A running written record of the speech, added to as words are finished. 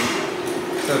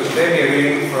So today we are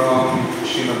reading from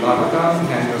Srimad Bhagavatam,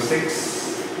 Canto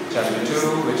 6, Chapter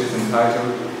 2, which is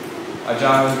entitled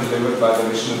Ajahn delivered by the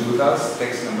Vishnu Dutas,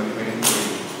 text number 23.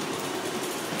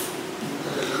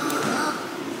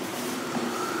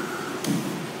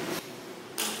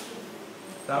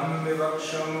 Tam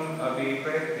vivaksham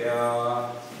abhipretya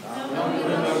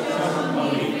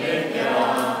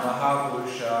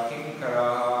Mahapurusha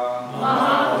kinkaraha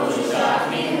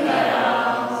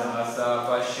Sahasa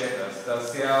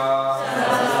pashyatastasya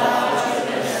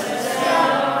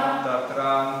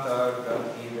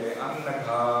Tatrantargathive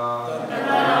annakha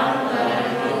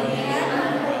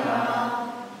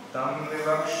Tam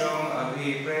vivaksham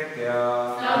abhipretya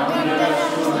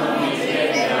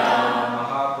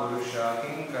Mahapurusha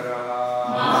kinkaraha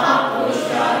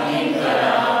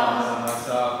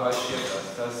Sahasa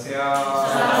pashyatastasya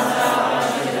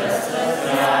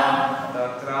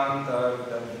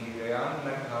Tatrantargathive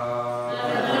annakha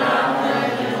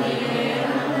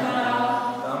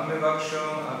Tam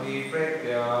vivaksham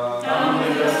abhipretya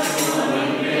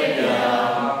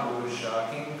Mahapurusha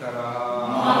kinkaraha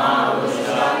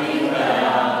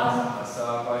Sahasa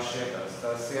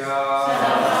pashyatastasya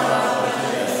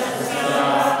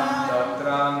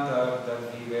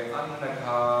Tatrantargathive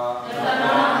annakha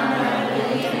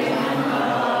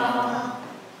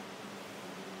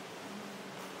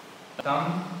Tam,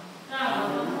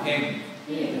 him,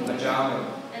 Ajamil,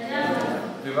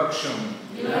 Vivaksham,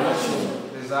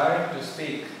 desired to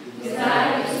speak,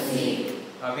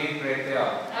 Abhipretya,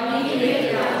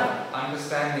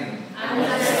 understanding,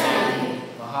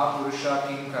 Mahapurusha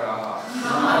kinkaraha,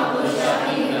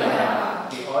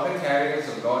 the order carriers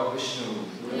of Lord Vishnu,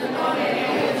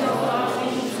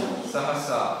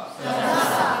 Sahasa,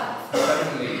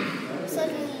 suddenly,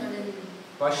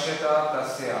 Pashyata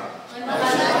tasya,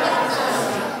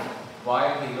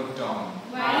 while he looked on,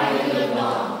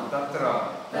 Tatra,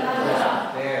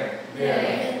 there,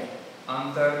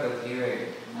 Antargathive,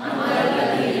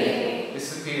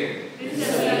 disappeared,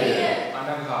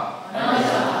 Anagha,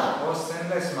 O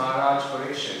sinless Maharaj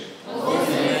Parikshit.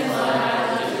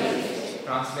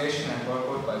 Translation and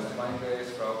purport by His Divine Grace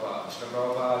Prabhupada. Shri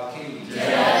Prabhupada ki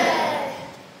Jai.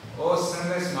 O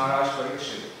sinless Maharaj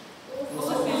Parikshit.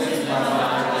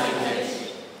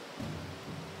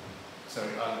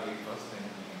 Sorry, I'll read first thing.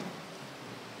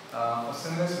 O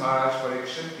sinless Maharaj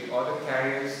Parikshit, the order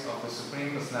carriers of the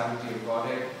Supreme Personality of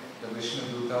Godhead, the Vishnu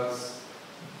Dutas,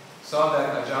 saw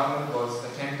that Ajamal was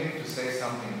attempting to say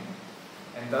something,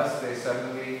 and thus they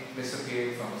suddenly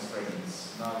disappeared from his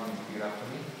presence. Now you can repeat after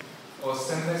me. O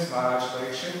sinless Maharaj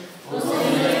Parikshit,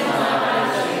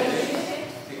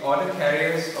 the order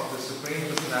carriers of the Supreme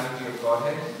Personality of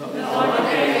Godhead,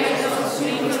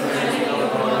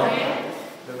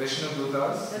 the Vishnu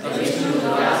Dutas,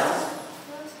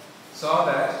 saw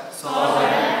that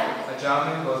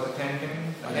Ajamil was attempting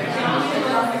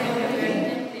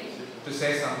to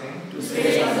say something,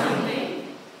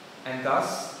 and thus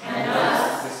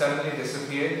they suddenly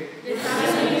disappeared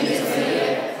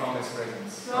from his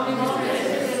presence.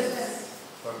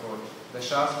 Purport. The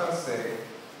Shastras say,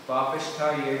 Papishtha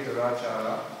ye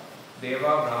durachara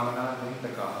deva brahmana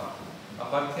nindakaha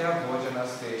apatya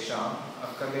bhojanastesham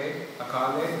akale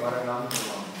maranam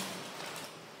dhuvam.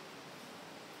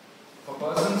 For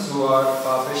persons who are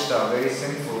papishta, very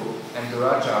sinful, and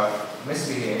durachar,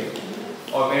 misbehave,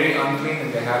 or very unclean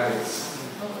in their habits,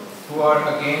 who are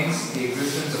against the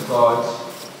existence of God,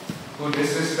 who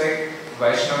disrespect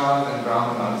Vaishnavas and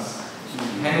Brahmanas,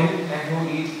 and who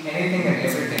eat anything and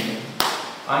everything,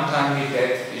 untimely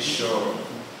death is sure.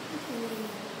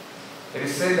 It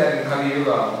is said that in Kali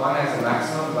Yuga, one has a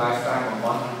maximum lifetime of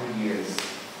 100 years.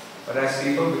 But as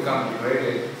people become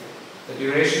degraded, the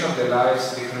duration of their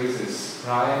lives decreases,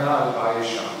 prayana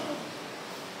alpayasha.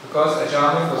 Because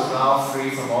Ajamil was now free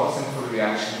from all sinful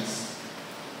reactions,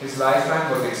 his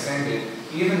lifetime was extended,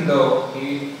 even though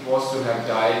he was to have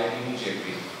died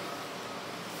immediately.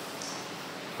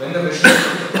 When the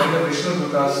Vishnu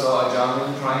Dutas saw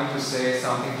Ajamil trying to say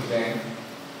something to them,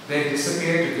 they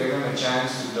disappeared to give him a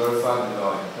chance to glorify the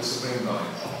Lord, the Supreme Lord.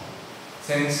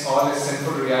 Since all his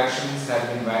sinful reactions had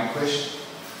been vanquished,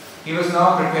 he was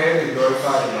now prepared to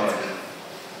glorify the Lord.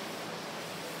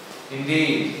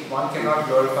 Indeed, one cannot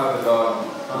glorify the Lord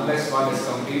unless one is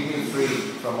completely free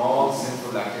from all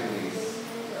sinful activities.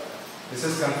 This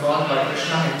is confirmed by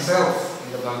Krishna himself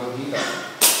in the Bhagavad Gita,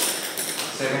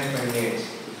 7:28.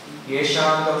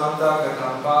 Yeshandamanda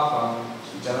gatam papam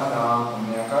jananam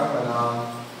punyakarmanam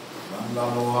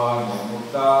mandamoha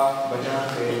mukta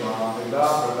bhajante ma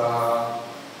vidaprataha.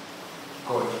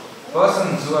 Quote,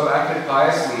 persons who have acted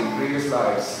piously in previous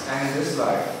lives and in this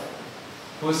life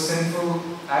whose sinful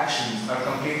actions are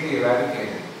completely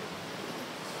eradicated,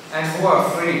 and who are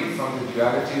free from the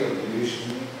duality of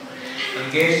illusion,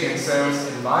 engage themselves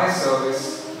in my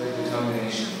service with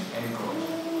determination. End quote.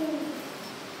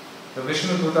 The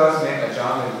Vishnu Dutas made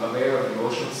Ajamil aware of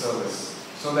devotional service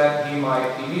so that he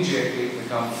might immediately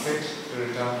become fit to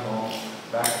return home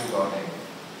back to Godhead.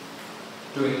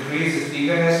 To increase his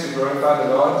eagerness to glorify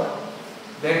the Lord,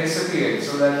 they disappeared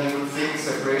so that he would feel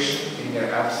separation in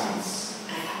their absence.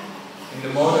 In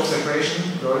the mode of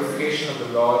separation, glorification of the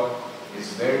Lord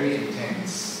is very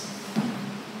intense.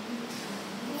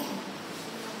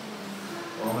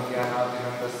 Om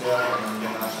Jnanatinandasya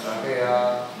Ananjanashtakaya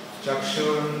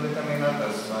Chakshurunritamena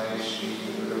Tasmai Shri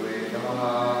Gurave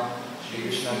Namaha Shri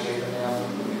Krishna Chaitanya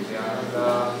Prabhu Nityananda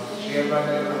Shri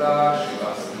Advaita Gadadhara Shri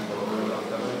Vasudeva Gaura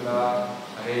Bhakta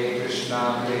Hare Krishna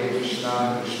Krishna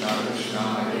Krishna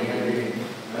Hare Hare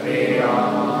Hare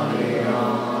Rama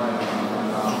Rama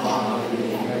Rama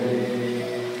Hare Hare.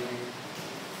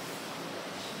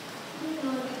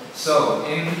 So,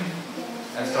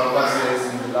 as Prabhupada says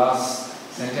in the last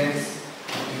sentence,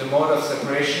 in the mode of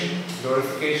separation,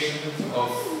 glorification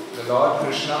of the Lord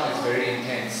Krishna is very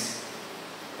intense.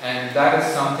 And that is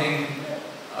something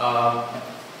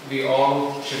we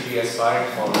all should be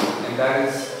aspiring for. And that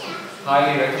is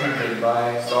highly recommended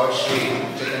by Lord Sri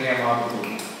Chaitanya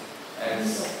Mahaprabhu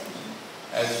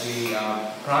as the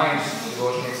prime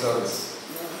devotional service.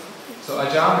 So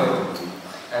Ajamil,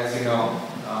 as you know,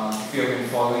 if you have been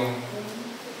following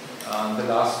the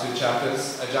last two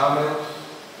chapters, Ajamil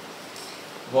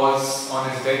was on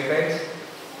his deathbed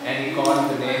and he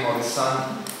called the name of his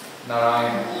son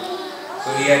Narayan.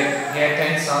 So he had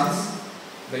 10 sons,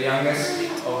 the youngest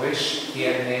of which he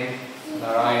had named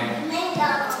Narayan.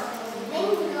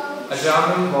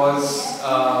 Ajamil was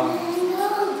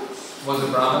a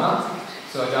Brahmana,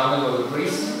 so Ajamil was a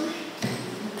priest,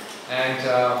 and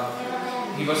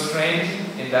he was trained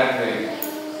in that way.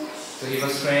 So he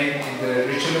was trained in the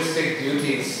ritualistic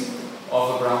duties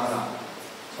of a Brahmana,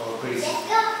 of a priest.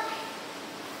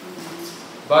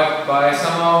 But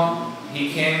somehow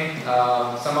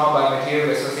by material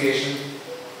association,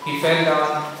 he fell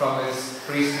down from his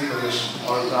priestly position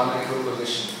or Brahmanical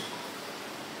position.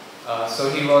 So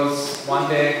he was one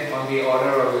day on the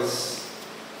order of his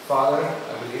father,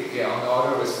 I believe, on the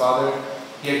order of his father,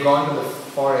 he had gone to the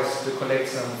forest to collect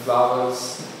some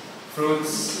flowers,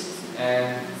 fruits,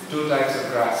 and 2 types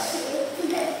of grass.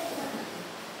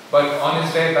 But on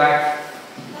his way back,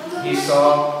 he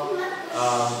saw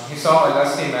a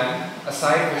lusty man, a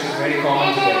sight which is very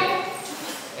common today.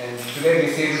 And today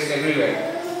we see this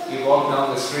everywhere. You walk down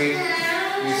the street,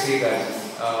 you see that,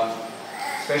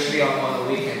 especially on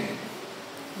the weekend.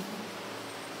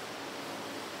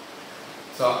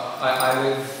 So I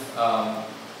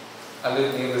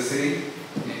live near the city,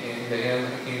 in the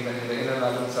inner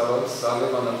northern suburbs. So I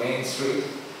live on the main street.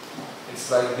 It's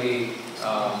like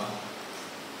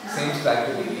seems like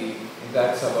to be in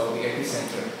that suburb, the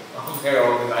epicenter of where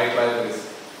all the nightlife is.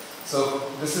 So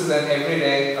this is an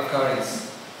everyday occurrence.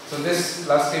 So this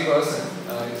lusty person,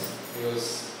 he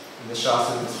was in the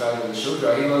Shastra described as a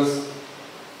Shudra. He was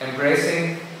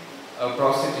embracing a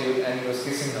prostitute and he was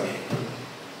kissing her.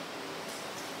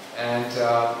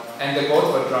 And they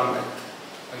both were drunk.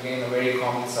 Again, a very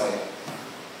common sight.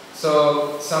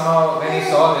 So somehow when he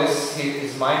saw this,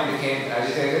 his mind became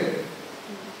agitated,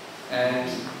 and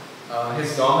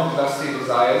his dormant lusty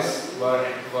desires were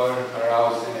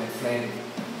aroused and inflamed.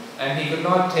 And he could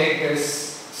not take this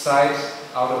sight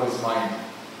out of his mind.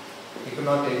 He could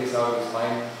not take this out of his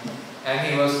mind, and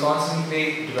he was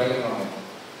constantly dwelling on it.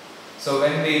 So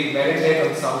when we meditate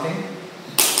on something,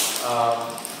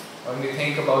 when we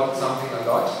think about something a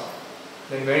lot,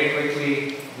 then very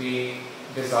quickly we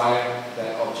desire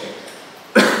that object.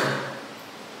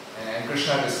 And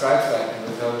Krishna describes that in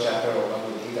the 3rd chapter of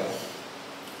Bhagavad Gita.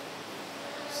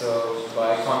 So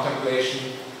by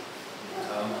contemplation,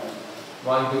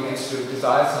 one begins to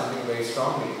desire something very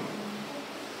strongly.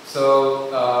 So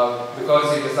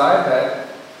because he desired that,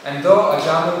 and though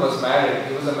Ajamil was married,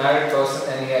 he was a married person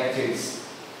and he had kids.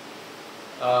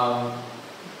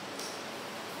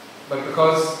 But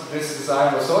because this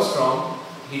desire was so strong,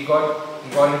 he got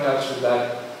in touch with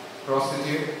that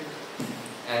prostitute,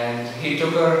 and he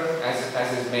took her as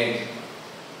his maid,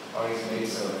 or his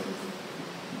maidservant.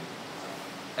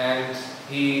 And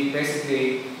he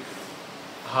basically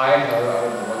hired her, I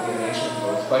don't know what the arrangement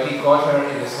was, but he got her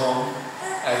in his home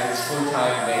as his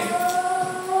full-time maid.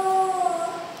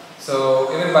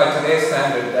 So even by today's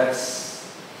standard,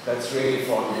 that's really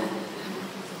folly.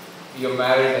 You're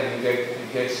married and you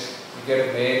get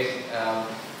a maid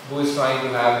who is trying to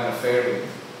have an affair with you.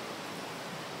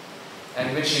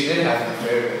 and which he did have an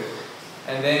affair with.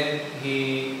 And then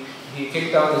he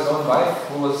kicked out his own wife,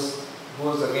 who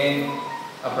was again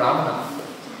a Brahmana.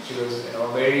 She was,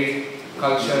 very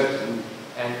cultured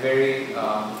and very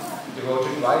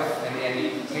devoted wife, and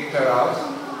he kicked her out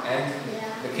and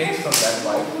the kids from that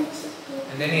wife.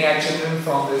 And then he had children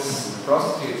from this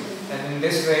prostitute. And in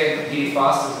this way he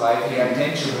passed his life. He had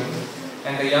 10 children,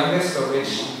 and the youngest of which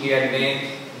he had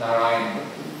named Narayan.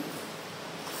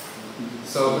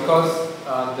 So because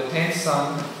the 10th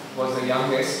son was the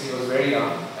youngest, he was very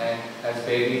young, and as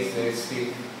babies they speak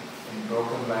in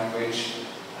broken language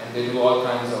and they do all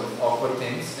kinds of awkward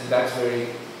things, and that's very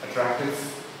attractive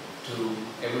to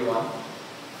everyone.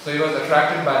 So he was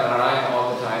attracted by Narayan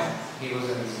all the time. He was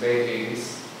in his late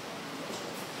 80s.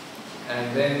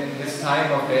 And then his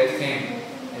time of death came.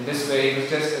 In this way he was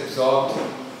just absorbed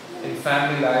in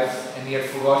family life, and he had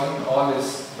forgotten all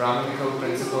his Brahminical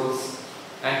principles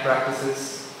and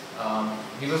practices.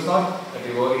 He was not a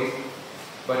devotee,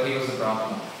 but he was a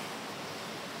Brahmana.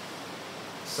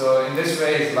 So in this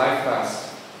way his life passed.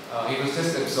 He was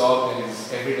just absorbed in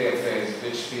his everyday affairs,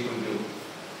 which people do.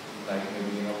 Like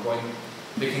maybe,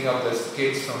 picking up the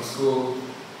kids from school,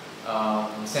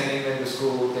 sending them to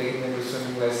school, taking them to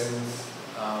swimming lessons,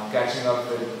 catching up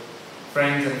with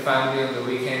friends and family on the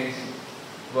weekend,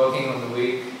 working on the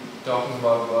week, talking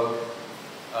about work,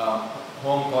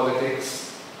 home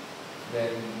politics,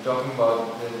 then talking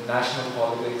about the national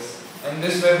politics. And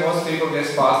this way most people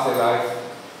just pass their life,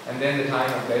 and then the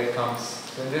time of death comes.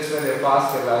 So in this way they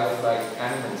pass their life like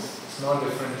animals. It's no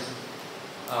different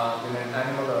than an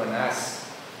animal or an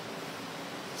ass.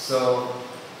 So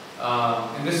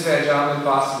in this way Ajamil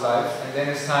passed his life, and then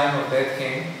his time of death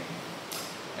came,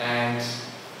 and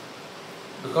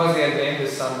because he had named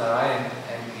his son Narayan,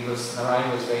 and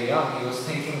Narayan was very young, he was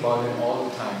thinking about him all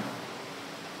the time.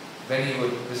 When he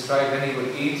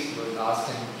would eat, he would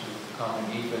ask him to come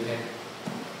and eat with him.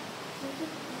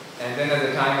 And then at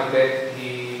the time of death,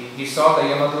 he saw the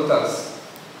Yamadutas,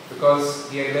 because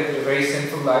he had lived a very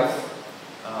sinful life.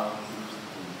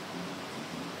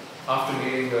 After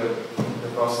meeting the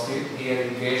prostitute, he had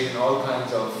engaged in all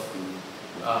kinds of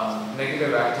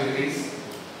negative activities,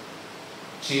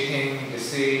 cheating,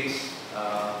 deceit,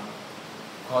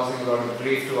 causing a lot of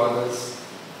grief to others.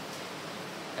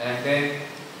 And then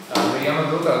the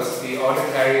Yamadutas, the order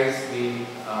carriers, the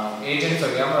agents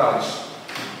of Yamaraj,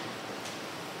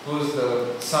 who is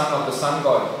the son of the sun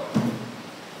god.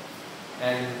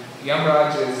 And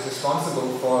Yamaraj is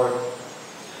responsible for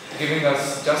giving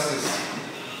us justice.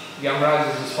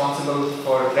 Yamaraj is responsible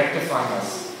for rectifying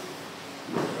us,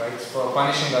 right? For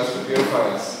punishing us, to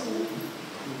purify us.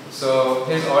 So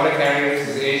his order carriers,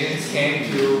 his agents,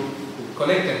 came to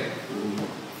collect him,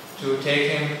 to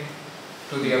take him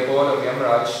to the abode of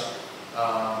Yamaraj,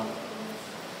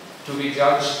 to be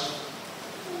judged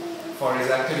for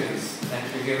his activities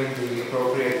and to be given the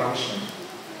appropriate punishment.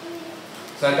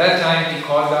 So at that time he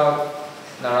called out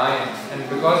Narayan, and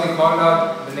because he called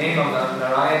out the name of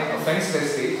Narayan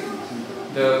offenselessly,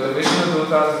 the Vishnu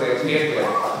Dutas, they appeared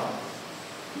there.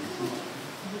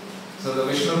 So the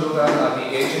Vishnu Dutas are the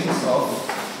agents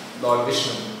of Lord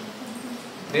Vishnu.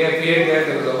 They appeared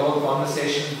there was a whole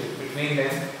conversation between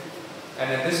them,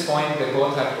 and at this point they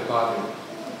both had departed.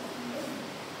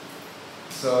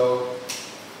 So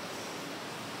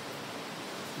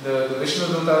the Vishnu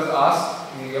Dutas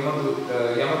asked the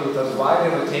Yamadutas why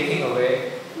they were taking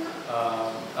away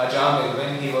Ajamil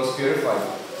when he was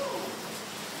purified.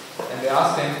 And they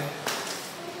asked him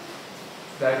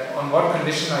that on what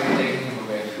condition are you taking him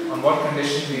away? On what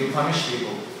condition do you punish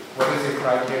people? What is your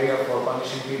criteria for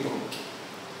punishing people?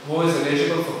 Who is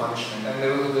eligible for punishment? And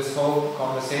there was this whole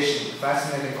conversation,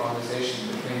 fascinating conversation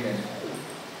between them.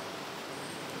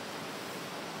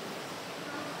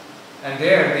 And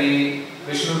there the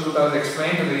Vishnu Dutas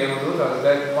explained to the Yamadutas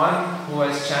that one who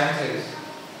has chanted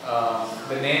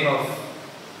the name of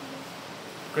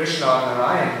Krishna or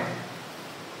Narayan,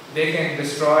 they can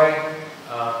destroy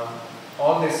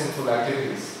all their sinful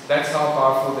activities. That's how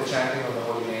powerful the chanting of the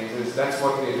holy names is. That's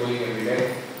what we are doing every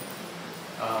day.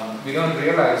 We don't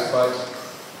realize, but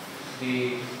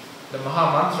the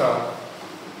Maha Mantra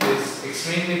is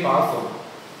extremely powerful.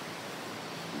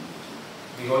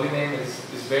 The holy name is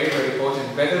very, very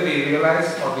potent. Whether we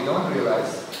realize or we don't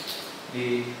realize,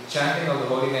 the chanting of the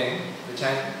holy name,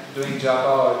 doing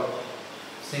japa or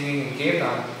singing in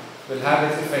kirtan, will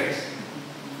have its effect.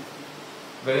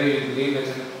 Whether you believe in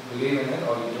it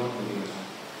or you don't believe it,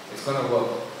 it's going to work.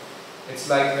 It's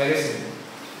like medicine.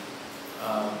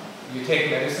 You take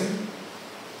medicine,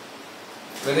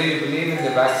 whether you believe in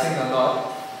the vaccine or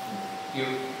not,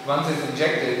 once it's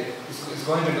injected, it's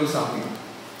going to do something,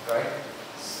 right?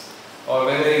 or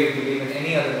whether you believe in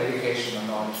any other medication or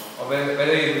not, or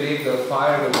whether you believe the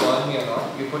fire will burn me or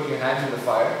not, you put your hand in the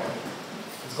fire,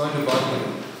 it's going to burn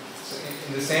you. So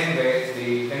in the same way,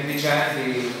 when we chant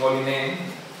the holy name,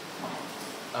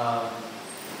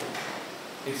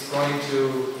 it's going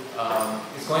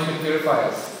to purify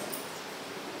us.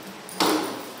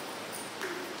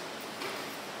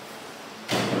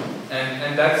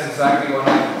 And that's exactly what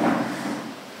happened.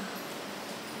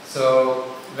 So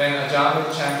when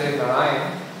Ajamil chanted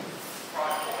Narayan,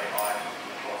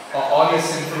 all his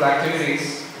sinful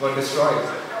activities were destroyed.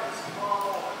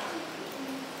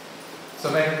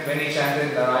 So when he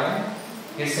chanted Narayan,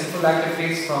 his sinful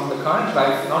activities from the current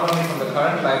life, not only from the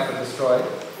current life were destroyed,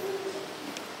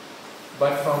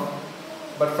 but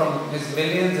from his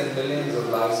millions and millions of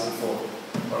lives before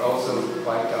were also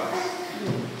wiped out.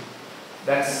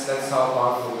 That's how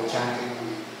powerful the chanting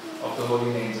of the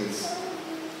holy names is.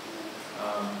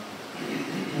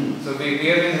 So we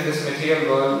have been in this material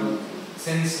world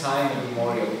since time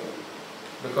immemorial,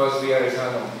 because we are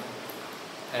eternal,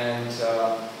 and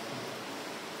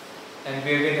we have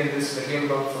been in this material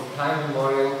world from time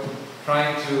immemorial,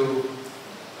 trying to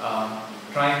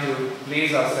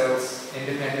please ourselves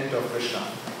independent of Krishna.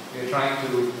 We are trying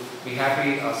to be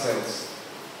happy ourselves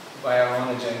by our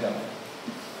own agenda,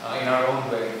 in our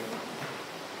own way.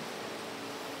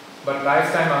 But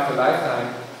lifetime after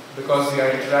lifetime, because we are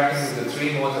interacting with the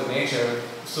three modes of nature,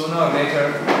 sooner or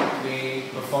later we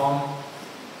perform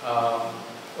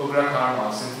ugra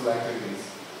karma, sinful activities.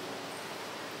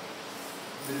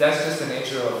 That's just the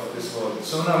nature of this world.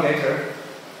 Sooner or later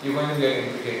you're going to get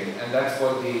implicated, and that's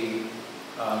what the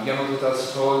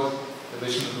Yamadutas told the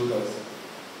Vishnudutas,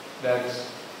 that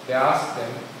they asked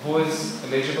them who is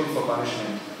eligible for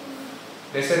punishment.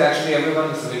 They said actually everyone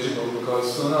is eligible,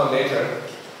 because sooner or later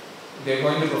they're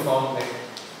going to perform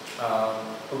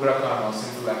ugra karma,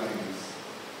 sinful activities.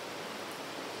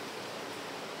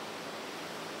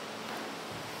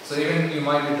 So even you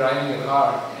might be driving a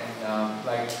car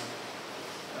and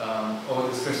over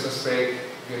this Christmas break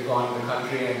we had gone to the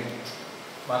country and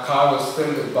my car was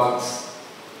filled with bugs,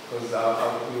 because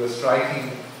we were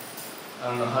striking,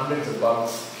 hundreds of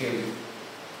bugs killed,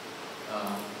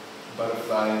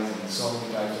 butterflies and so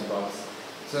many types of bugs.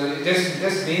 So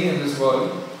just being in this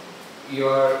world,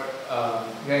 you're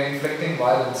inflicting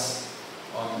violence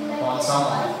on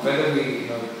someone, whether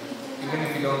even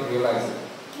if you don't realize it.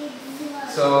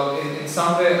 So in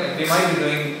some way, we might be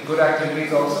doing good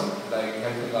activities also, like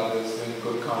helping others, doing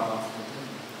good karma,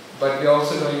 but we're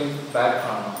also doing bad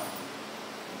karma.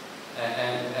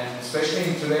 And especially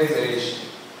in today's age,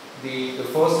 the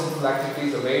four sinful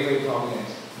activities are very, very prominent: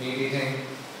 meat eating,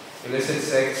 illicit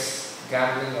sex,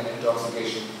 gambling, and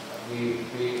intoxication.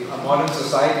 Our modern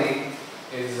society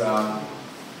is the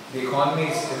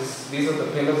economy these are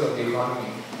the pillars of the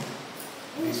economy.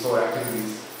 These four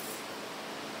activities: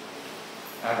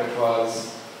 abattoirs.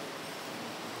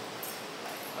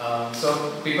 So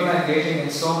people are engaging in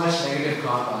so much negative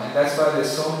karma, and that's why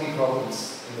there's so many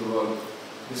problems in the world.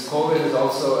 This COVID is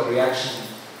also a reaction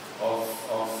of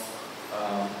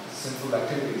sinful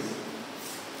activities.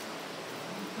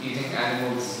 Eating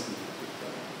animals,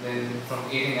 then from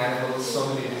eating animals,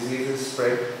 so many diseases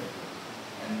spread,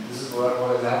 and this is what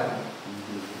has happened.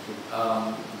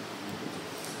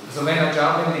 So when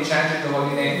Ajamil chanted the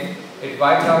holy name, it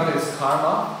wiped out his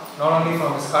karma, not only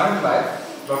from his current life,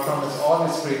 but from all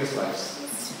his previous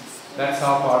lives. That's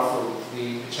how powerful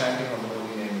the chanting of the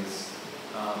holy name is.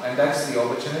 And that's the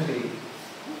opportunity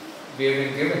we have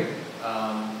been given.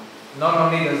 Not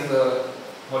only does the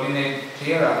holy name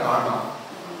clear our karma,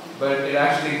 but it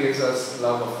actually gives us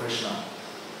love of Krishna.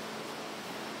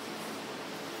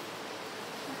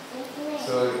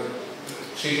 So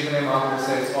Sri Chaitanya Mahaprabhu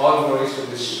says, all glories to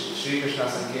this Sri Krishna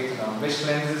Sankirtanam, which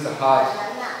cleanses the heart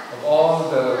of all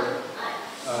the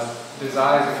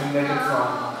desires accumulated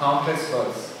from countless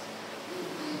births,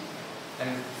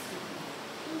 and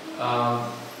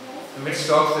which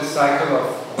stops this cycle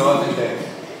of birth and death.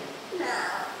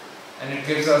 And it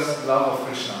gives us love of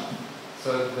Krishna.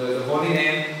 So the holy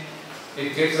name,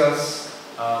 it gives us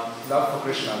love for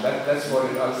Krishna. That's what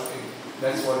it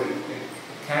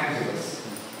can give us,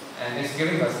 and it's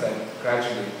giving us that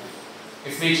gradually.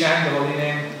 If we chant the holy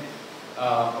name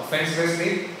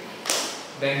offenselessly,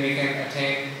 then we can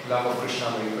attain love of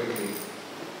Krishna very quickly.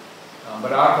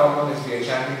 But our problem is we are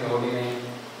chanting the holy name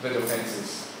with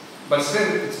offenses. But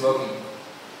still, it's working.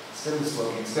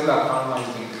 Still our karma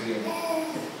is being cleared.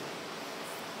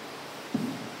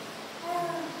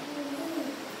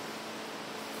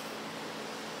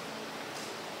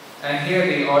 And here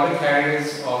the order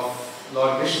carriers of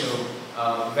Lord Vishnu,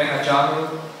 when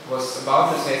Ajamil was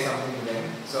about to say something to them.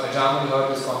 So Ajamal heard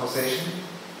this conversation,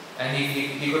 and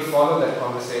he could follow that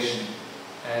conversation,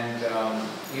 and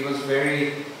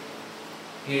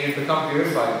he had become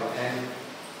purified, and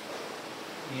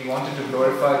he wanted to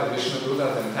glorify the Vishnu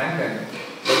Dutas and thank them.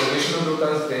 But the Vishnu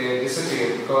Dutas, they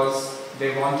disappeared because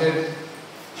they didn't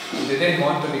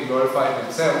want to be glorified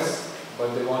themselves,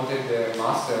 but they wanted their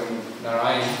master,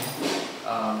 Narayan,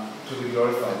 to be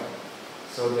glorified.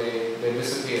 So they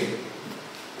disappeared.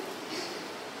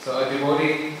 So a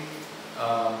devotee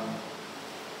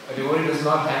does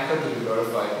not hanker to be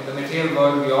glorified. In the material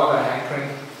world, we all are hankering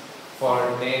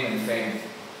for name and fame.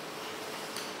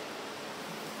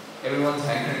 Everyone's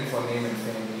hankering for name and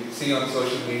fame. You see on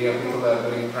social media, people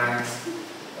are doing pranks,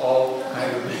 all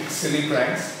kind of big silly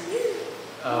pranks.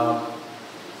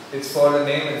 It's for the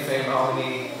name and fame, how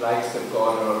many likes they've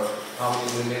got, or how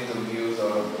many millions of views,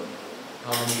 or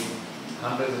how many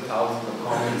hundreds of thousands of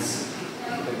comments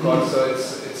they've got. So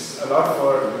it's a lot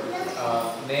for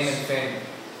name and fame.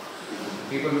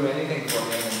 People do anything for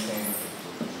name and fame.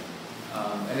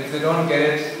 And if they don't get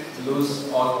it,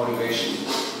 lose all motivation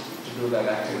to do that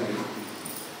activity.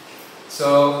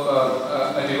 So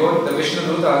a devotee, the Vishnu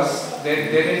Dutas, they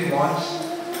didn't want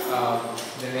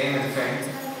the name and fame.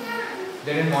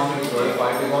 They didn't want to be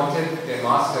glorified. They wanted their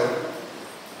master,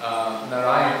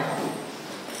 Narayan,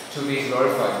 to be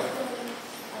glorified.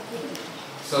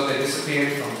 So they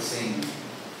disappeared from the scene.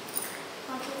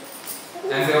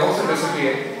 And they also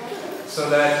disappeared so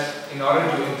that in order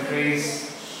to increase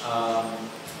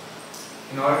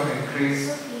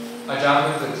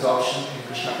Ajamal's absorption in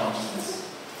Krishna consciousness.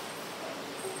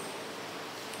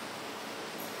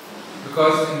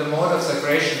 Because in the mode of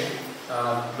separation,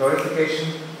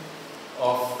 glorification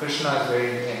of Krishna is very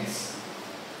intense.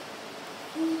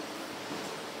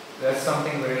 That's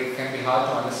something very can be hard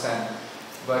to understand.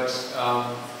 But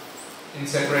in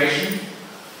separation,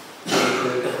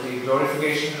 the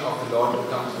glorification of the Lord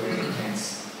becomes very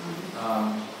intense.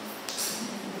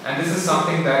 And this is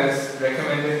something that is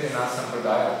recommended in our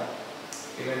Sampradaya.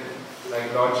 Even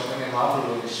like Lord Chaitanya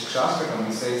Mahaprabhu in Shikshastakam,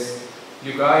 he says,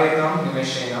 Yugayatam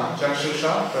nimeshena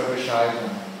chakshusha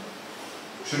praveshayatam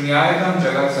shunyayatam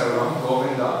jagat sarvam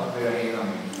govinda virahinam.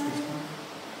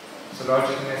 So Lord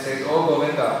Chaitanya says, Oh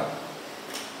Govinda,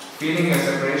 feeling your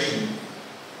separation,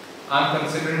 I'm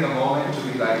considering a moment to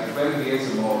be like 12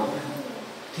 years or more.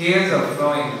 Tears are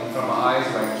flowing from my eyes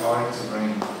like torrents of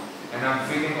rain, and I'm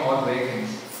feeling all vacant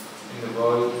in the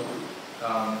world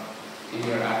in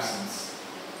your absence.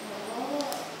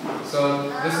 So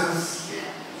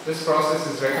this process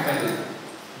is recommended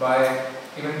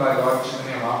even by Lord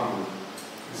Chaitanya Mahaprabhu,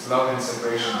 this love and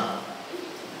separation.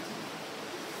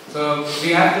 So we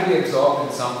have to be absorbed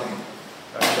in something.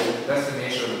 Right? That's the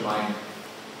nature of the mind.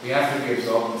 We have to be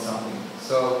absorbed in something.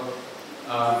 So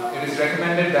it is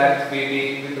recommended that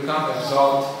we become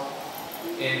absorbed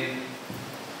in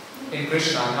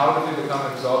Krishna. And how do we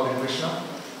become absorbed in Krishna?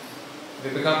 We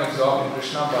become absorbed in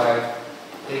Krishna by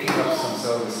taking up some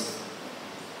service.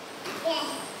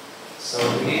 So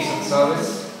we need some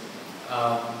service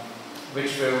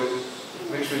which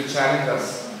will challenge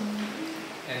us.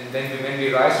 And then when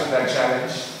we rise to that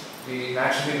challenge, we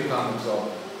naturally become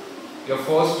absorbed. You're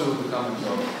forced to become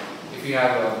absorbed. If you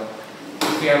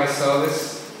have a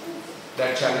service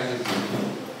that challenges you,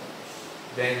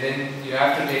 then you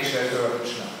have to take shelter of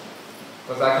Krishna.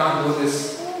 Because I can't do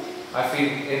this, I feel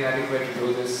inadequate to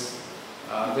do this.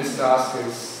 This task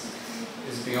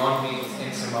is beyond me, it's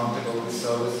insurmountable, this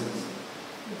service is.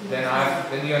 Then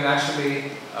you are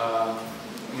naturally,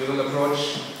 you will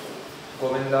approach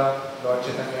Govinda, Lord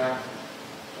Chaitanya,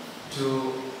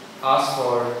 to ask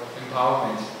for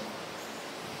empowerment.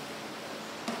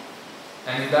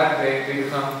 And in that way, we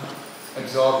become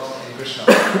absorbed in Krishna.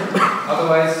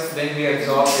 Otherwise, then we are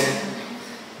absorbed in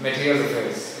material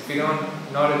affairs. If you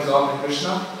not absorbed in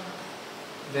Krishna,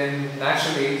 then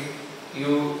naturally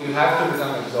you have to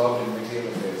become absorbed in material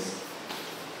affairs.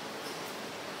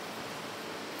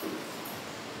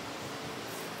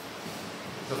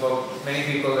 So for many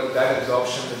people, that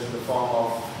absorption is in the form of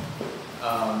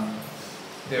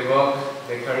their work,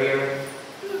 their career,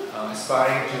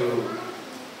 aspiring to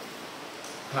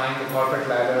climb the corporate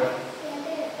ladder,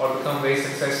 or become very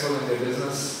successful in their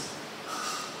business,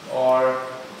 or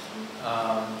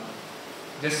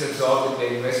just absorbed in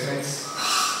their investments.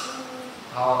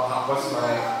 What's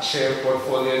my share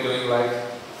portfolio doing like?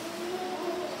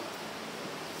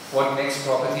 What next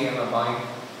property am I buying?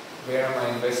 Where am I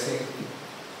investing?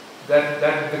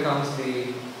 That becomes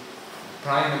the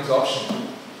prime absorption.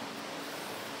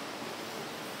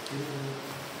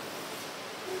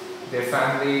 Their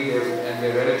family and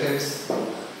their relatives,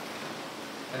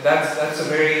 And that's a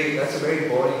very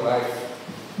boring life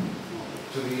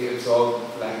to be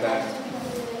absorbed like that.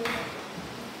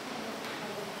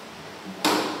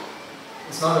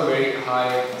 It's not a very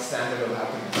high standard of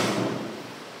happiness.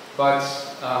 But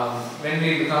when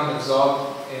we become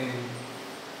absorbed in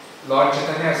Lord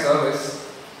Chaitanya's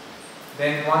service,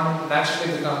 then one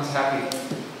naturally becomes happy.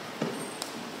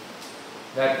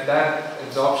 That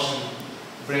absorption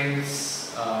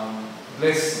brings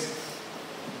bliss.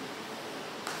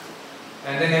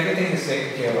 And then everything is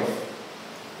taken care of.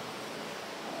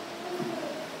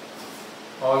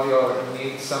 All your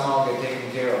needs somehow get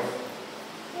taken care of.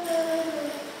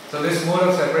 So this mode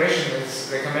of separation is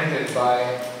recommended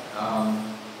by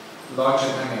Lord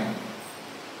Chaitanya.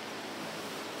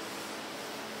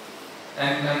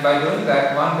 And by doing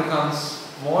that, one becomes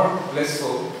more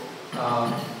blissful,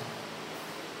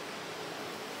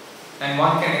 and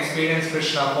one can experience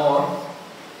Krishna more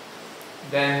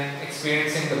than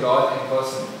experiencing the Lord in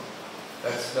person.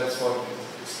 That's what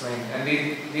is explained. And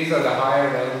these are the higher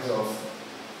realms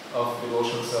of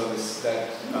devotional service that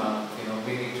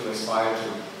we need to aspire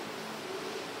to.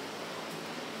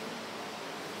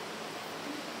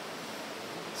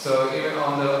 So even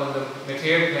on the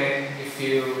material plane, if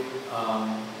you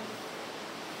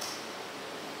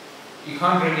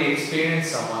can't really experience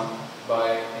someone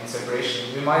in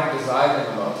separation, you might desire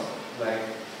them a lot. Like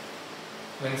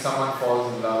when someone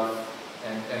falls in love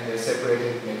and they're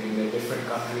separated, maybe they're different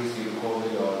countries due to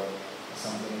COVID or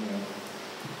something.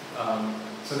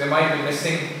 So they might be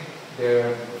missing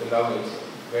their beloved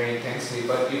very intensely,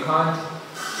 but you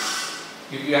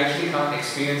actually can't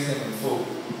experience them in full.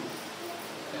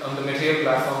 On the material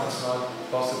platform, it's not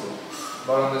possible.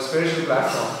 But on the spiritual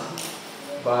platform,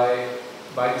 by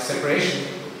the separation,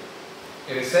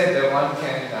 it is said that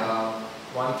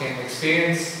one can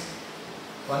experience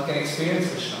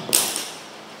Krishna.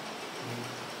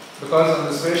 Because on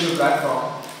the spiritual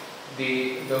platform,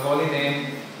 the holy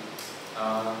name,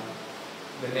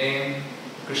 the name,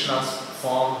 Krishna's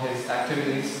form, his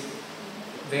activities,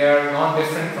 they are not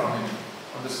different from him.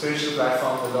 On the spiritual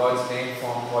platform, the Lord's name,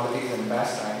 form, qualities and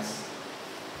pastimes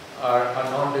are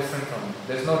not different from him.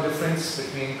 There's no difference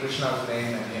between Krishna's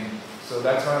name and him. So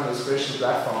that's why on the spiritual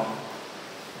platform,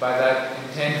 by that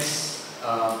intense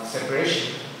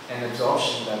separation and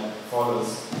absorption that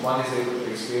follows, one is able to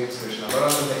experience Krishna. But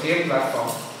on the material platform,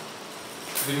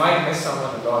 we might miss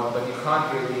someone a lot, but you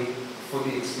can't really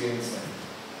fully experience them.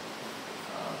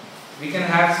 We can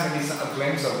have maybe a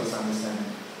glimpse of this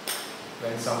understanding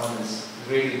when someone is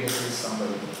really missing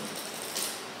somebody.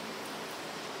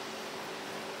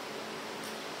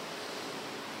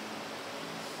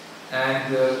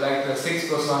 And like the 6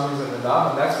 Goswamis of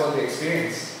Vrindavan, that's what they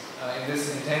experienced. In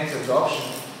this intense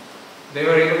absorption, they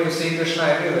were able to see Krishna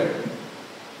everywhere.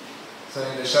 So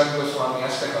in the Shad Goswami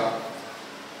Ashtaka,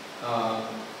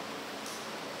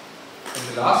 in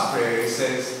the last prayer it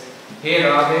says, He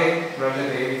Radhe Braja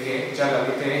Devike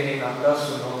Chalalite He Nanda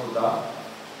Suno Buddha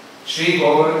Shri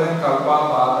Govardhan Kalpa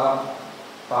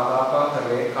Padapa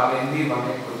Tale Kalindi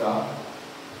Vane Kuda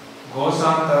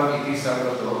Ghosantav Iti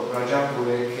Sarvato Raja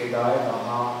Pure Kedaya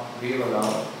Maha Vivala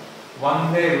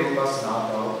Vande Rupa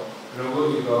Sanatav Raghu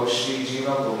Yugo Shri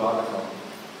Jiva Govardhan.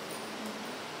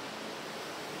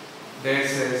 There it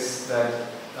says that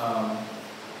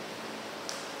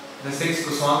the 6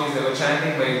 Goswamis, they were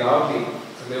chanting very loudly.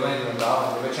 So they were in Vrindavan,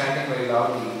 they were chanting very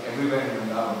loudly everywhere in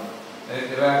Vrindavan.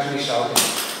 They were actually shouting,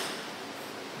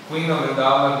 Queen of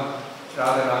Vrindavan,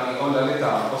 Radharani, O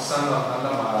Lalita, O son of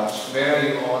Nanda Maharaj, where are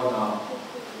you all now?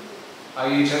 Are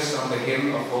you just on the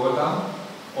hill of Govardhan?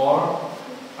 Or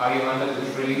are you under the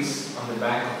trees on the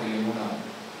bank of the Yamuna?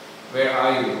 Where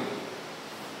are you?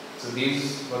 So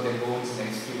these were the modes in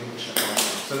executing Krishna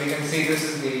consciousness. So we can see this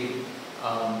is the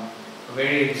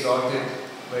very exalted,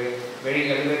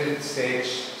 very elevated stage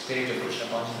of Krishna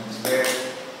consciousness, where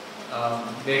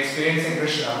they're experiencing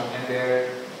Krishna and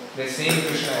they're seeing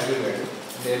Krishna everywhere.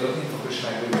 They're looking for Krishna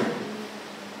everywhere.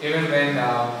 Even when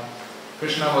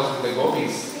Krishna was with the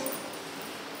gopis,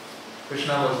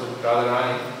 Krishna was with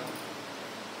Radharani,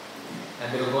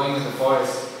 and they were going in the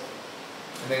forest,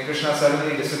 and then Krishna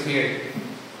suddenly disappeared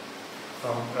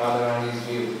from Radharani's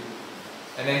view.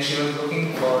 And then she was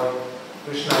looking for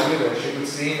Krishna everywhere. She could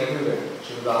see him everywhere.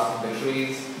 She was asking the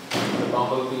trees, the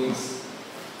bumblebees,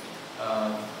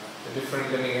 the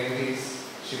different living entities.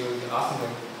 She was asking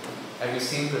them, have you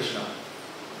seen Krishna?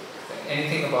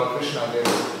 Anything about Krishna,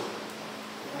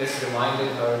 this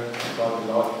reminded her about the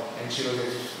Lord. And she was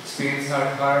experiencing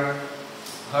her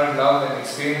love and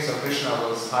experience of Krishna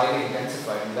was highly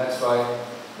intensified. And that's why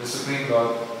the Supreme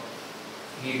Lord,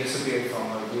 He disappeared from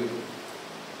her view.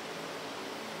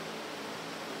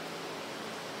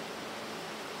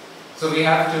 So we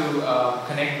have to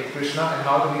connect with Krishna, and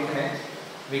how do we connect?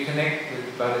 We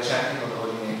connect by the chanting of the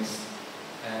holy names,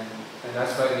 and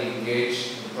that's why we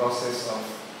engage in the process of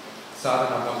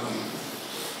sadhana bhakti.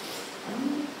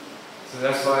 So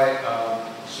that's why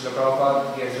Srila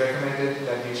Prabhupada, he has recommended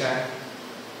that we chant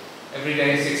every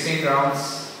day 16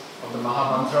 rounds of the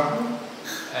Maha Mantra,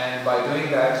 and by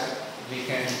doing that we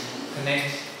connect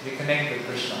with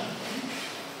Krishna.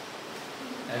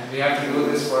 And we have to do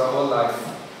this for our whole life,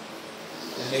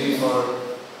 and maybe for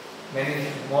many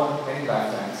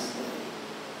lifetimes.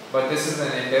 But this is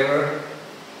an endeavor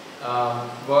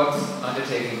worth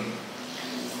undertaking.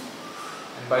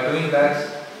 And by doing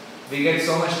that, we get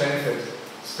so much benefit,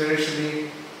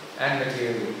 spiritually and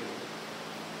materially.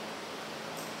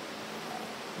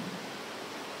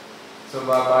 So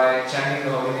by chanting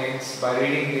the holy names, by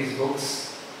reading these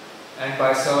books, and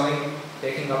by serving,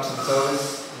 taking up some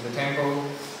service in the temple,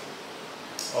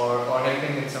 or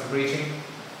helping in some preaching,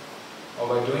 or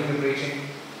by doing the preaching,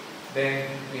 then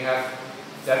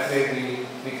that way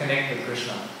we connect with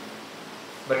Krishna.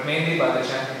 But mainly by the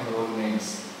chanting of the holy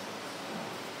names.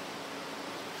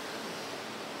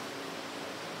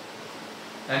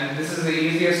 And this is the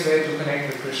easiest way to connect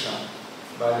with Krishna,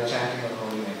 by the chanting of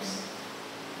holy names.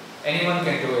 Anyone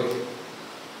can do it.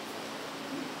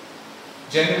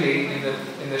 Generally,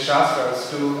 in the Shastras,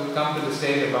 to come to the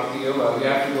stage of Bhakti Yoga, you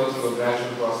have to go through a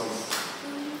gradual process.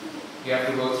 You have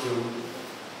to go through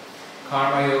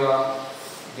Karma Yoga,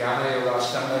 Jnana Yoga,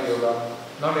 Ashtanga Yoga.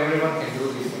 Not everyone can do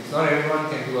these things. Not everyone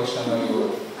can do Ashtanga Yoga.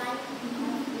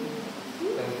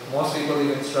 And most people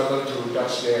even struggle to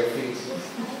touch their feet,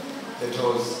 their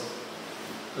toes,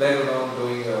 let alone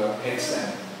doing a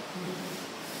headstand.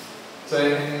 So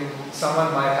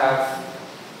someone might have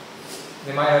a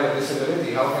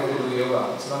disability. How can they do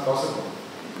yoga? It's not possible.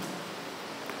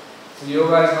 So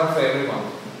yoga is not for everyone.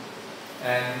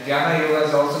 And Jnana Yoga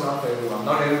is also not for everyone.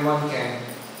 Not everyone can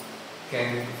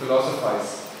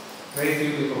philosophize. Very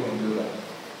few people can do that.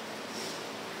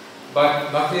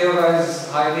 But Bhakti Yoga is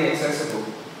highly accessible.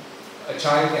 A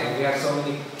child can. We have so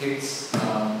many kids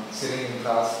sitting in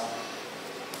class.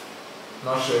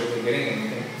 Not sure if they're getting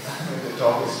anything. The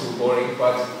talk is too boring,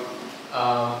 but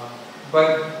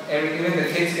even the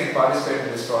kids can participate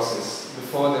in this process.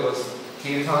 Before there was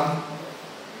kirtan,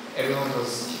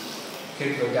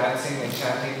 kids were dancing and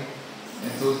chanting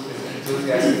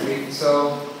enthusiastically.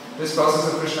 So this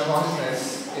process of Krishna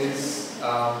consciousness is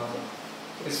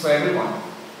for everyone,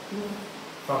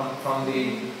 from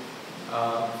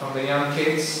the young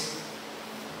kids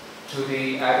to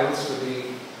the adults to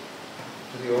the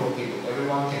old people.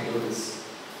 Everyone can do this.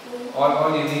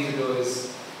 All you need to do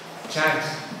is chant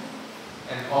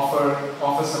and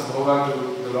offer some bhoga to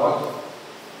the Lord.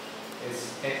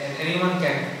 And anyone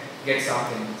can get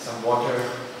something, some water,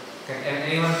 and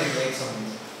anyone can make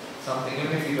something.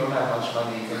 Even if you don't have much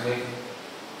money, you can make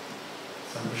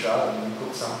some prasad, you can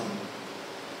cook something.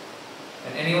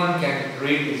 And anyone can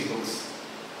read these books.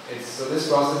 So this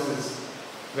process is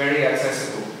very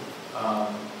accessible.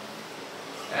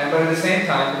 But at the same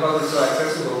time, because it's so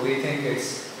accessible, we think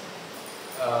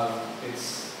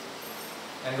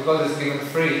and because it's given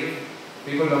free,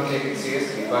 people don't take it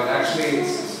seriously. But actually,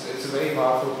 it's a very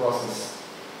powerful process.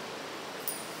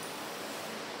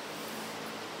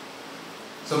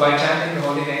 So by chanting the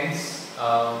holy names,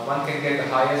 one can get the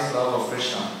highest love of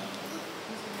Krishna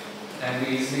and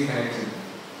be easily connected.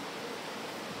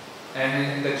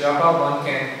 And in the japa, one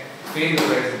can feel the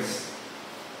presence.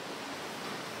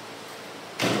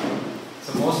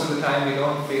 So most of the time we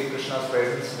don't feel Krishna's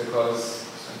presence because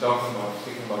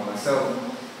speaking about myself,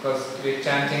 because we're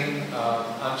chanting,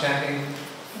 I'm chanting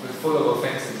with full of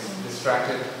offenses,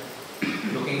 distracted,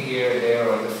 looking here, there,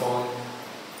 or at the phone.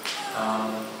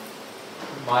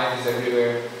 Mind is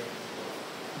everywhere.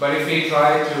 But if we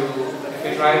try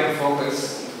to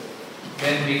focus,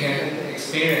 then we can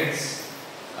experience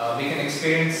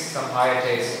some higher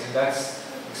taste, and that's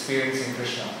experiencing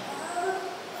Krishna.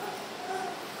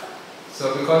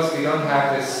 So because we don't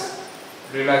have this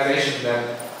realization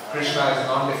that Krishna is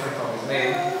non-different from his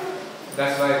name,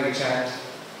 that's why we chant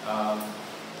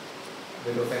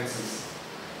with offenses.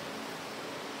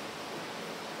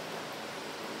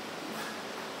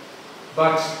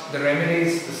 But the remedy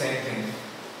is the same thing.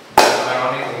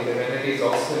 Ironically, the remedy is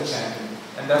also chanting.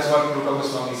 And that's what Rupa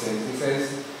Goswami says. He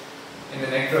says in the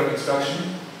Nectar of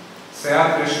Instruction,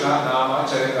 Sayat Krishna Nama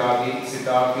Charitadi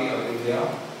Sitapi Avidya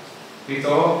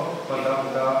Pito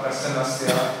Padamda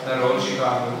Prasanasya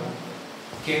Narochikanu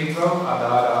Kintvam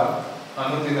Adara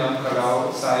Anutinam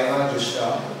Kalau Saiva Jushta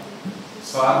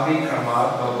Swadhi Kramad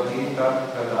Bhavati Tat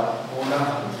Kada Mula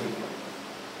Hantri.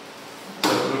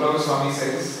 So Rupa Goswami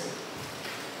says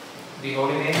the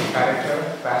holy name,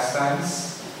 character,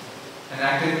 pastimes, and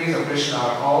activities of Krishna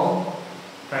are all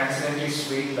transcendently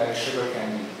sweet like sugar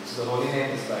candy. So the holy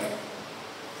name is like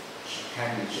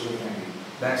candy, sugar candy.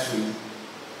 That's sweet.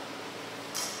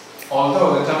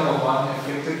 Although the tongue of one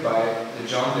afflicted by the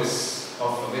jaundice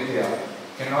of avidya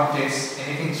cannot taste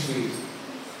anything sweet.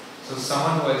 So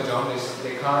someone who has jaundice,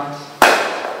 they can't,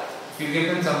 if you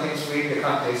give them something sweet, they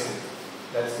can't taste it.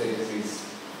 That's their disease.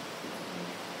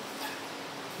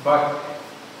 But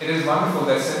it is wonderful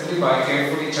that simply by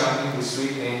carefully chanting the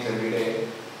sweet names every day,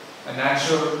 a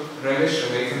natural relish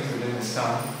awakens within his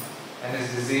tongue and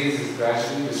his disease is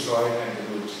gradually destroyed at the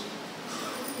root.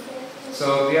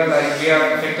 So we are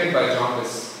affected by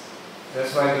jaundice.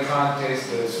 That's why we can't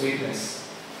taste the sweetness.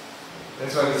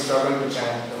 That's why we struggle to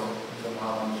chant the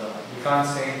Maha Mantra. We can't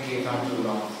stay in Kirtan too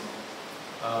long.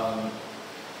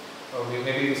 Or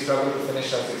maybe we struggle to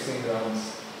finish our 16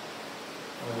 rounds.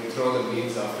 When we throw the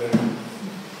beads after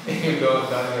you've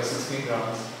done your 16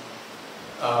 rounds.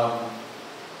 So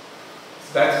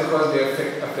that's because they are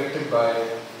afflicted by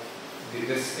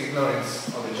this ignorance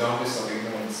or the jaundice of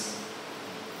ignorance.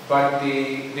 But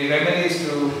the remedy is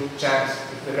to chant,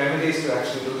 the remedy is to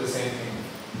actually do the same thing.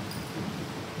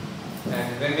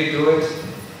 And when we do it,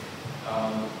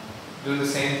 do the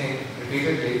same thing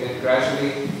repeatedly, then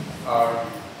gradually our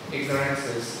ignorance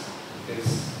is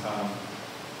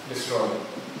destroyed.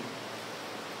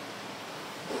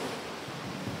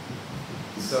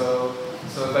 So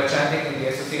by chanting in the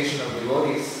association of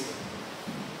devotees,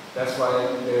 that's why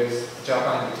there is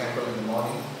japa in the temple in the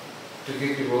morning, to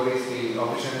give devotees the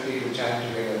opportunity to chant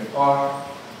together. Or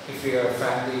if you are a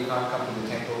family, you can't come to the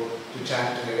temple, to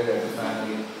chant together as a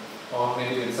family, or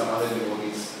maybe with some other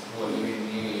devotees who are living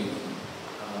near you.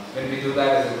 When we do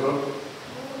that as a group,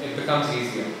 it becomes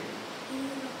easier.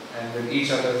 And with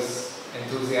each other's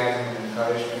enthusiasm and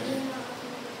encouragement,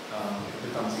 it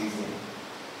becomes easier.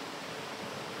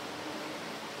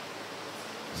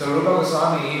 So Rupa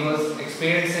Goswami, he was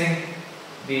experiencing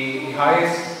the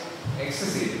highest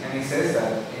ecstasy, and he says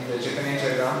that in the Chaitanya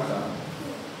Charitamrita.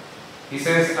 He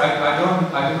says, I do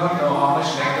not know how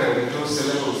much nectar the two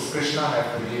syllables Krishna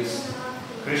have produced.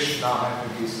 Krishna have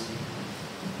produced.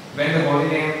 When the holy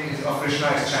name of Krishna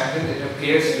is chanted, it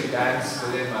appears to dance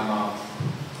within my mouth.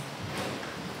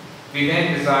 We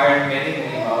then desire many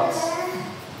mouths.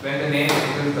 When the name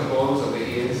enters the holes of the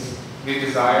ears, we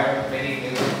desire many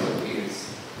millions of ears.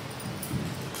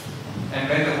 And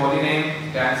when the holy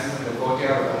name dances in the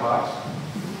courtyard of the heart,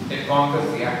 it conquers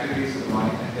the activities of the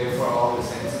mind, and therefore all the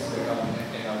senses become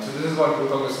enough. So this is what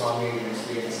Rupa Goswami is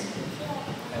experiencing.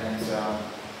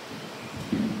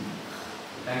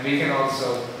 And we can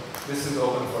also, this is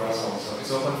open for us also.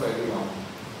 It's open for everyone.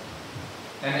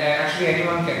 And actually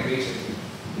anyone can reach it.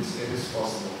 It is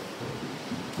possible.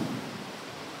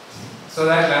 So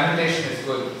that lamentation is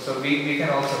good. So we can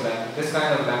also lament. This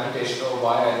kind of lamentation, oh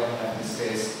why I don't have this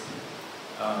taste.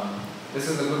 This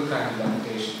is a good kind of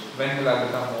lamentation. When will I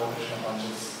become more Krishna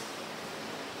conscious?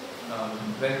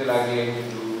 When will I be able to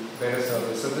do better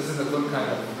service? So this is a good kind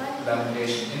of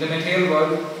lamentation. In the material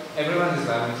world, everyone is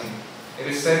lamenting. It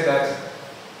is said that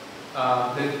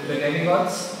the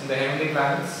demigods in the heavenly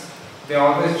planets, they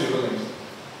are always jubilant.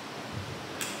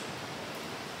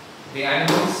 The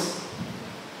animals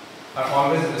are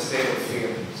always in a state of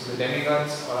fear. So the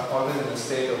demigods are always in a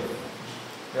state of,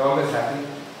 they're always happy.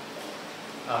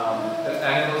 The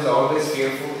animals are always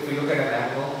fearful. If you look at an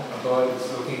animal, a bird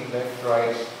is looking left,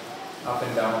 right, up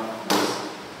and down,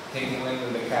 thinking when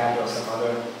will the cat or some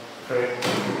other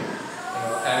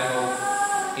animal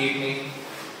eat me.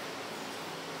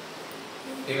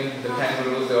 Even the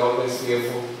kangaroos, they're always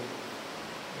fearful.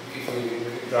 If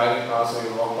you're driving past or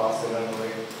you walk past, they run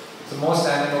away. So most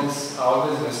animals are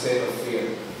always in a state of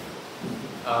fear.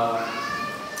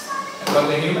 But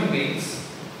the human beings,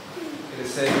 it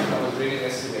is said, I was reading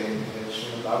yesterday in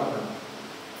Srimad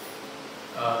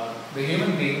Bhagavatam, the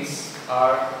human beings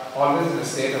are always in a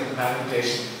state of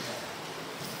lamentation.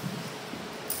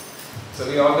 So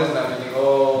we always lamenting,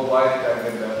 oh, why did I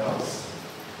get that house?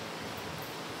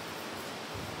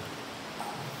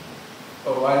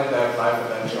 Oh, why did I apply for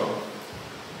that job?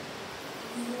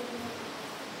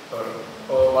 Or,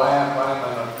 oh, why am I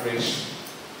not rich?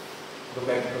 Look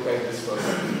at this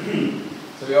person.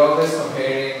 So we're always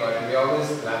comparing and we're always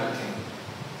lamenting.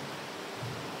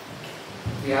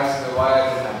 We ask me why I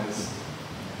didn't have this.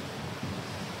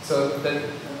 So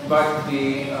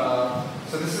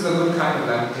this is a good kind of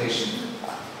lamentation.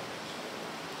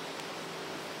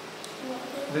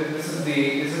 This is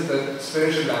the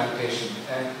spiritual lamentation,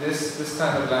 and this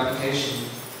kind of lamentation,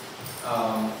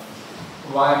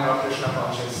 why I'm not Krishna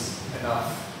conscious enough,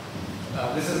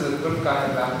 This is a good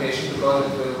kind of application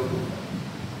because it will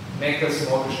make us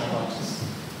more Krishna conscious.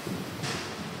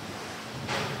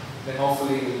 Then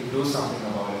hopefully we'll do something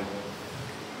about it.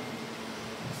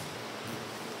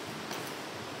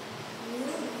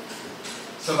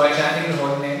 So by chanting the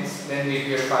holy names, then we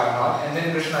purify our heart, and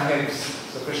then Krishna helps.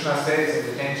 So Krishna says in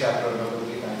the 10th chapter of Bhagavad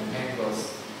Gita, in the 10th verse,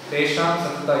 Tesham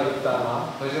satata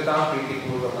yuktama, bhajatam priti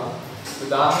purvakam,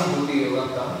 udami bhuti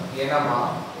yogantam, yena ma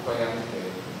upayamite.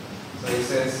 So he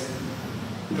says,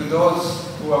 to those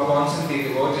who are constantly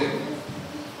devoted,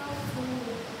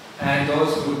 and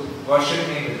those who worship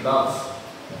me with love,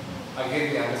 I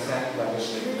give the understanding by which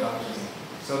they come to me.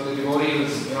 So the devotee who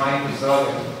is trying to serve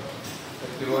him,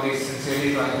 the devotee is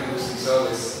sincerely trying to do some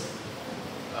service,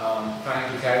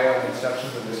 trying to carry out the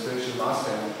instructions of the spiritual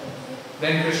master,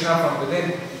 then Krishna from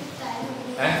within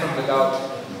and from without,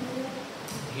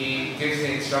 he gives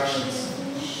the instructions,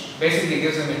 basically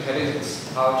gives them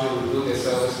intelligence how to do their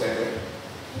service better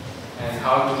and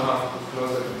how to come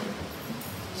closer to him.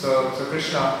 So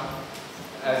Krishna,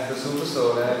 as the Super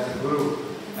Soul, as the Guru,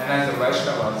 and as the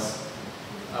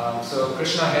Vaishnavas, so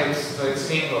Krishna helps, so it's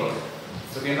teamwork.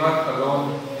 So we are not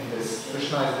alone in this.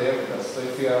 Krishna is there with us. So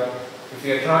if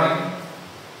we are trying,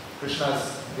 Krishna is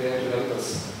there to help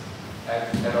us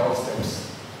at all steps.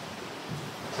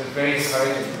 So it's very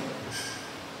encouraging.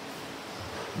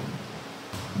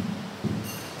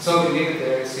 So we leave it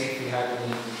there and see if we have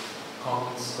any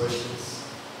comments, questions,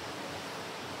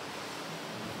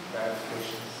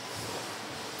 clarifications.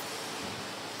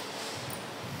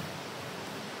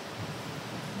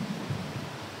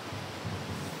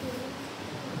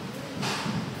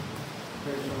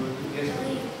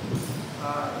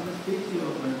 In the speech you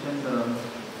have mentioned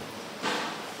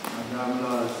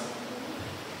Brahmanas.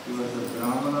 He was a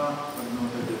Brahmana but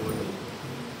not a devotee.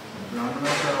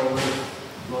 Brahmanas are always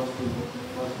close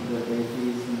to the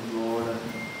deities and God,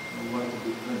 and what's the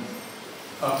difference?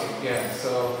 Okay, yeah,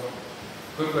 so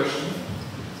good question.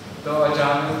 Though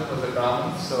Ajahn was a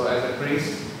Brahmin, so as a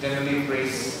priest, generally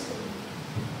priests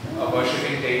are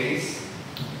worshipping deities.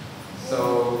 So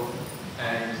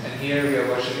and here we are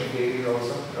worshipping deities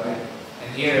also, right? And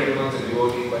here everyone's a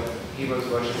devotee, but he was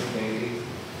worshipping deities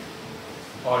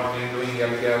or doing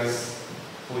yajnas,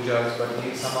 pujas, but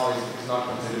he somehow is not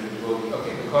considered a devotee.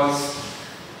 Okay, because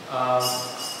a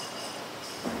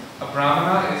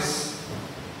Brahmana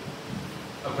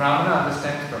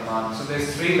understands Brahman. So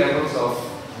there's three levels of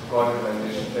God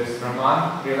realization. There's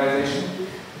Brahman realization,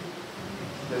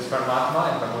 there's Paramatma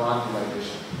and Bhagavan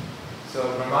realization. So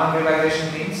Brahman realization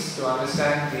means to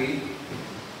understand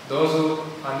those who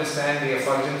understand the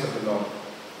effulgence of the Lord.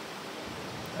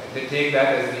 Right? They take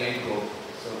that as the end goal.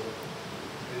 So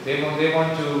they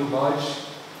want to merge,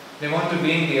 they want to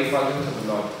be in the effulgence of the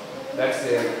Lord. That's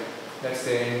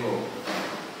their end goal.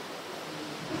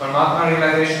 Paramatma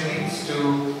realization means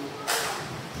to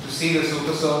see the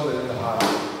Super Soul within the heart.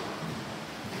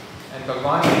 And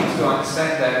Bhagavan means to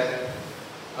understand that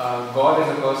God is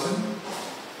a person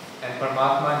and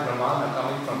Paramatma and Brahman are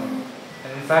coming from him.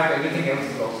 And in fact, everything else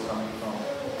is also coming from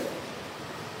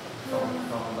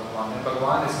Bhagavan. And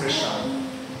Bhagavan is Krishna.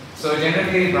 So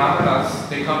generally, Brahmanas,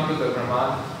 they come to the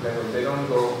Brahman level. They don't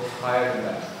go higher than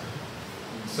that.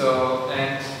 So,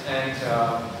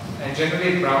 and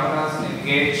generally, Brahmanas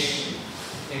engage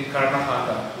in karma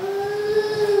kanda.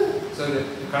 So the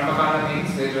karma kanda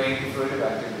means they're doing fruitive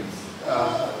activities. A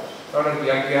lot of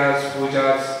yajnas,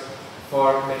 pujas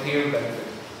for material benefit.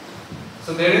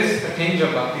 So there is a tinge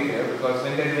of bhakti there, because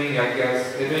when they're doing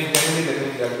yajnas, generally they're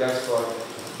doing yajnas for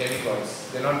demigods.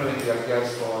 They're not doing yajnas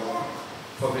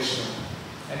for Vishnu.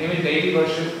 And even deity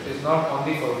worship is not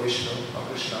only for Vishnu or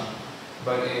Krishna,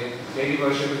 but deity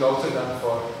worship is also done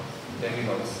for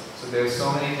demigods. So there are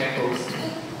so many temples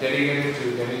dedicated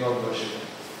to demigod worship.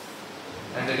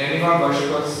 And the demigod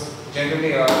worshippers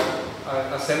generally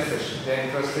are selfish. They're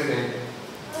interested in,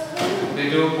 they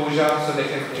do puja so they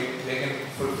can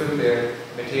fulfill their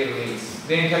material needs.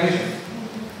 They're intelligent.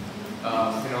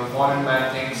 Modern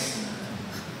man thinks,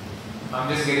 I'm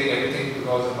just getting everything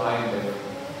because of my endeavor.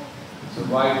 So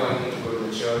why do I need to go to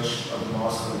the church or the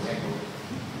mosque or the temple?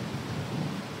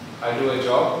 I do a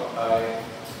job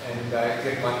and I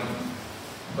get money.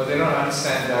 But they don't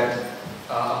understand that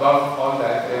above all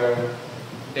that, there are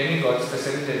demigods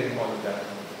facilitating all of that.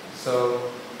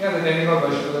 So, yeah, the demigod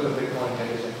worshippers are a bit more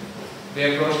intelligent.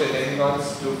 They approach the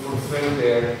demigods to fulfill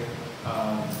their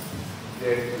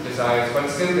desires, but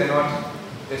still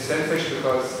they're selfish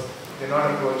because they're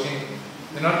not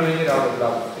doing it out of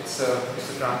love. It's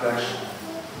a transaction.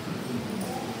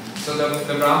 So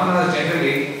the Brahmanas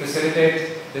generally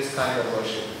facilitate this kind of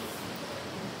worship.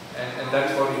 And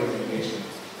that's what he was engaged in.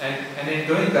 And in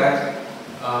doing that,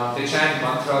 they chant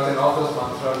mantras, and all those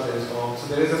mantras there is Om. So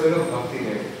there is a bit of bhakti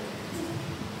there.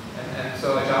 And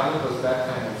so Ajaman was that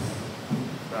kind of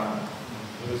Brahman.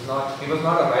 He was not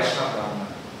a Vaishnava Brahman.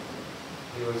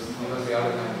 He was the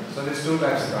other kind. So there's two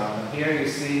types of Brahman. Here you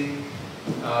see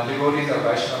devotees are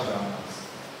Vaishnava Brahmans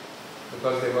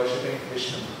because they're worshipping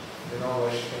Krishna. They're not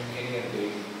worshipping any of the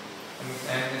deity.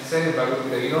 And it says in Bhagavad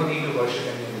Gita, you don't need to worship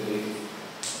any of the deity.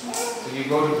 So you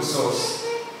go to the source.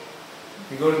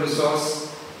 You go to the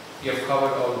source, you have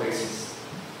covered all bases.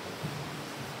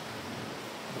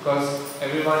 Because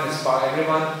everyone is part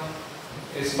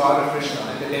of Krishna,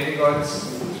 and the demigods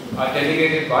are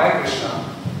delegated by Krishna.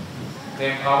 They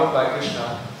are empowered by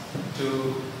Krishna to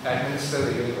administer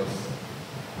the universe.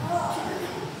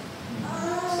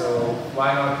 So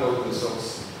why not go to the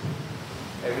source?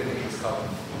 Everything is covered.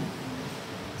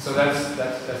 So that's the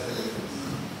difference.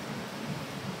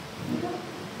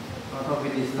 Part of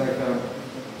it is like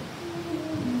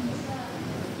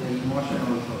the emotion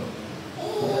also.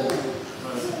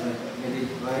 Get it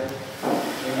right?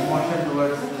 The emotion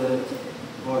towards the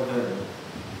Godhead,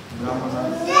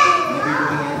 Brahmanas, maybe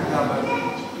doing yajna, but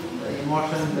the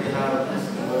emotion they have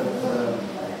towards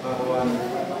Bhagavan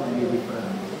will be different.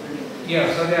 Yeah,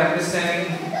 so they are understanding,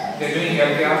 they're doing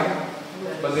yajna,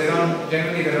 but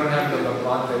generally they don't have the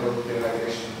Bhagavan level of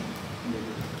realization.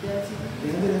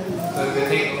 So they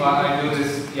think, well, I do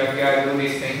this yajna, I do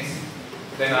these things,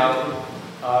 then I'll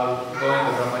go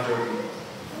into Brahmajyoti.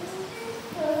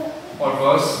 Or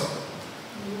worse,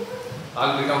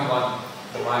 I'll become one,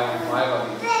 the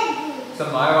Mayavadis. So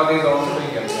Mayavadis are also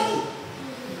doing yajna.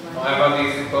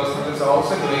 Mayavadis impersonalists are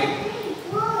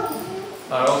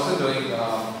also doing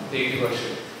deity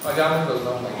worship. Ajaman was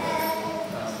not like that.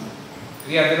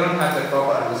 They don't have that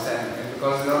proper understanding, and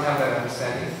because they don't have that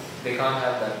understanding, they can't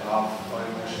have that bhav or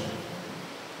emotion.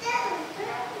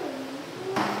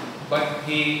 But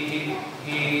he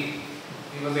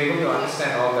was able to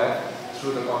understand all that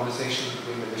through the conversation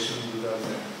between the Vishnu Buddhas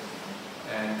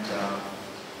and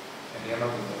Yama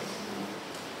Buddhas.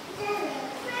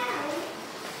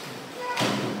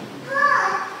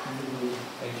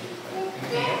 Thank you.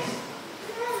 Anything else?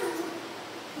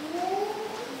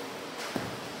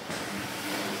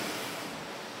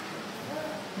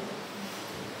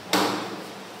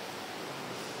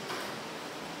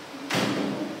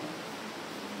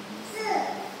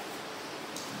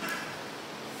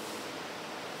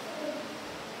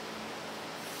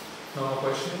 No more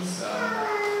questions?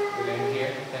 We'll end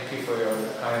here. Thank you for your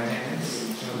kind attendance.